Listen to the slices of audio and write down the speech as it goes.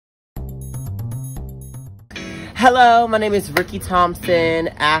Hello, my name is Rickey Thompson,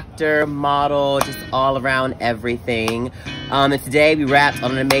 actor, model, just all around everything. And today we wrapped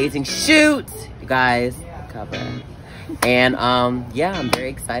on an amazing shoot, you guys, cover. And yeah, I'm very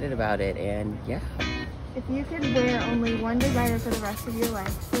excited about it, and yeah. If you could wear only one designer for the rest of your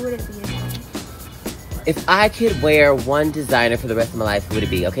life, who would it be and why? If I could wear one designer for the rest of my life, who would it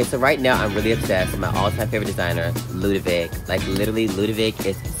be? Okay, so right now I'm really obsessed with my all-time favorite designer, Ludovic. Like literally, Ludovic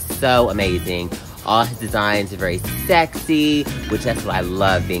is so amazing. All his designs are very sexy, which that's what I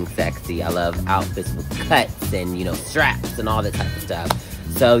love, being sexy. I love outfits with cuts and, you know, straps and all that type of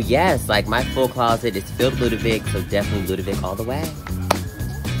stuff. So yes, like my full closet is filled with Ludovic, so definitely Ludovic all the way.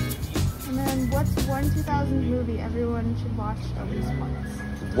 And then what's one 2000s movie everyone should watch at least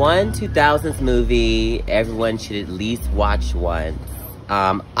once? One 2000s movie everyone should at least watch once.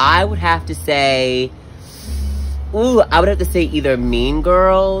 I would have to say, either Mean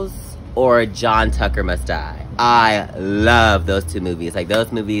Girls or John Tucker Must Die. I love those two movies. Like those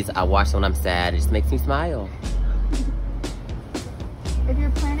movies, I watch them when I'm sad. It just makes me smile. If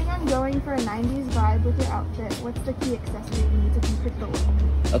you're planning on going for a 90s vibe with your outfit, what's the key accessory you need to complete the look?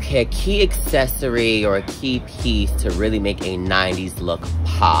 Okay, a key accessory or a key piece to really make a 90s look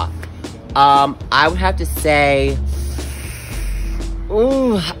pop. I would have to say,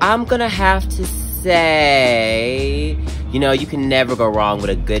 I'm gonna have to say, you know, you can never go wrong with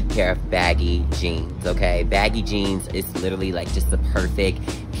a good pair of baggy jeans, okay? Baggy jeans is literally like just the perfect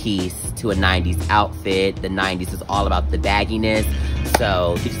piece to a 90s outfit. The 90s is all about the bagginess,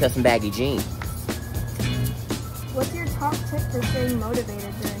 so get yourself some baggy jeans. What's your top tip for staying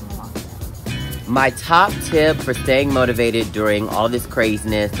motivated during the lockdown? My top tip for staying motivated during all this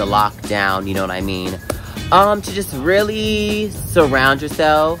craziness, the lockdown, you know what I mean? To just really surround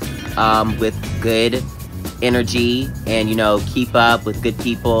yourself with good energy and, you know, keep up with good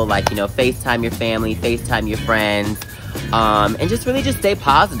people, like, you know, FaceTime your family, FaceTime your friends, and just really just stay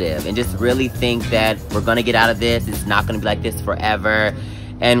positive and just really think that we're gonna get out of this. It's not gonna be like this forever,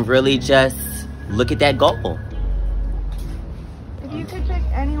 and really just look at that goal. If you could pick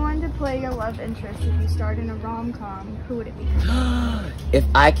anyone to play your love interest if you starred in a rom-com, who would it be? If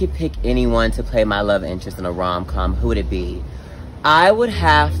I could pick anyone to play my love interest in a rom-com, who would it be? I would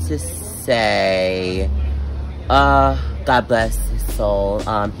have to say, God bless his soul,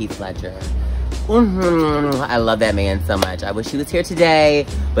 Heath Ledger. I love that man so much. I wish he was here today,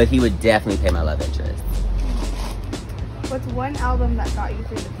 but he would definitely play my love interest. What's one album that got you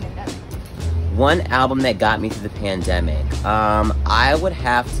through the pandemic? One album that got me through the pandemic. I would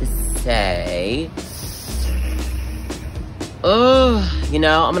have to say, you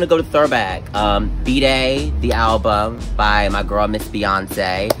know, I'm gonna go to throwback. B-Day, the album by my girl, Miss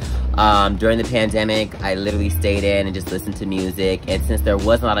Beyonce. During the pandemic, I literally stayed in and just listened to music. And since there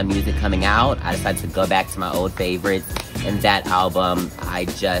wasn't a lot of music coming out, I decided to go back to my old favorites. And that album, I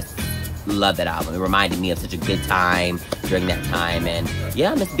just love that album. It reminded me of such a good time during that time. And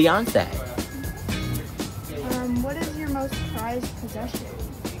yeah, Miss Beyonce. What is your most prized possession?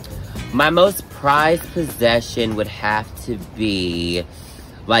 My most prized possession would have to be,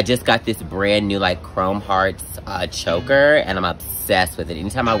 well, I just got this brand new like Chrome Hearts choker, and I'm obsessed with it.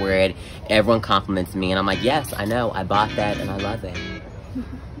 Anytime I wear it, everyone compliments me, and I'm like, yes, I know, I bought that, and I love it.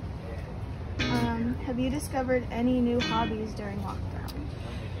 Have you discovered any new hobbies during lockdown?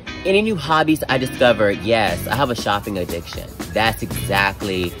 Any new hobbies I discovered? Yes, I have a shopping addiction. That's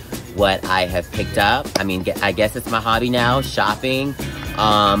exactly what I have picked up. I mean, I guess it's my hobby now, shopping.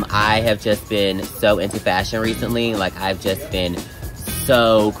 I have just been so into fashion recently. Like, I've just been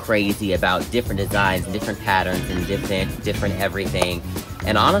so crazy about different designs and different patterns and different everything.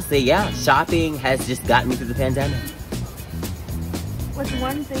 And honestly, yeah, shopping has just gotten me through the pandemic. What's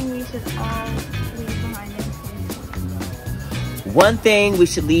one thing we should all leave behind in 2020? One thing we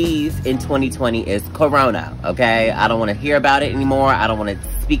should leave in 2020 is Corona, okay? I don't want to hear about it anymore. I don't want to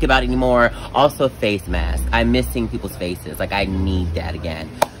speak about it anymore. Also, face masks. I'm missing people's faces. Like, I need that again.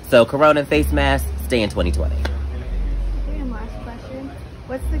 So, Corona and face masks, stay in 2020. Okay, and last question.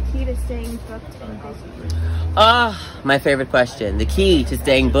 What's the key to staying booked and busy? My favorite question. The key to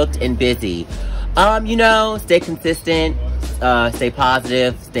staying booked and busy. You know, stay consistent, stay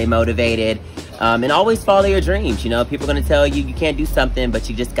positive, stay motivated, and always follow your dreams. You know, people are going to tell you you can't do something, but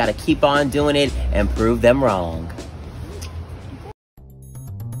you just got to keep on doing it and prove them wrong.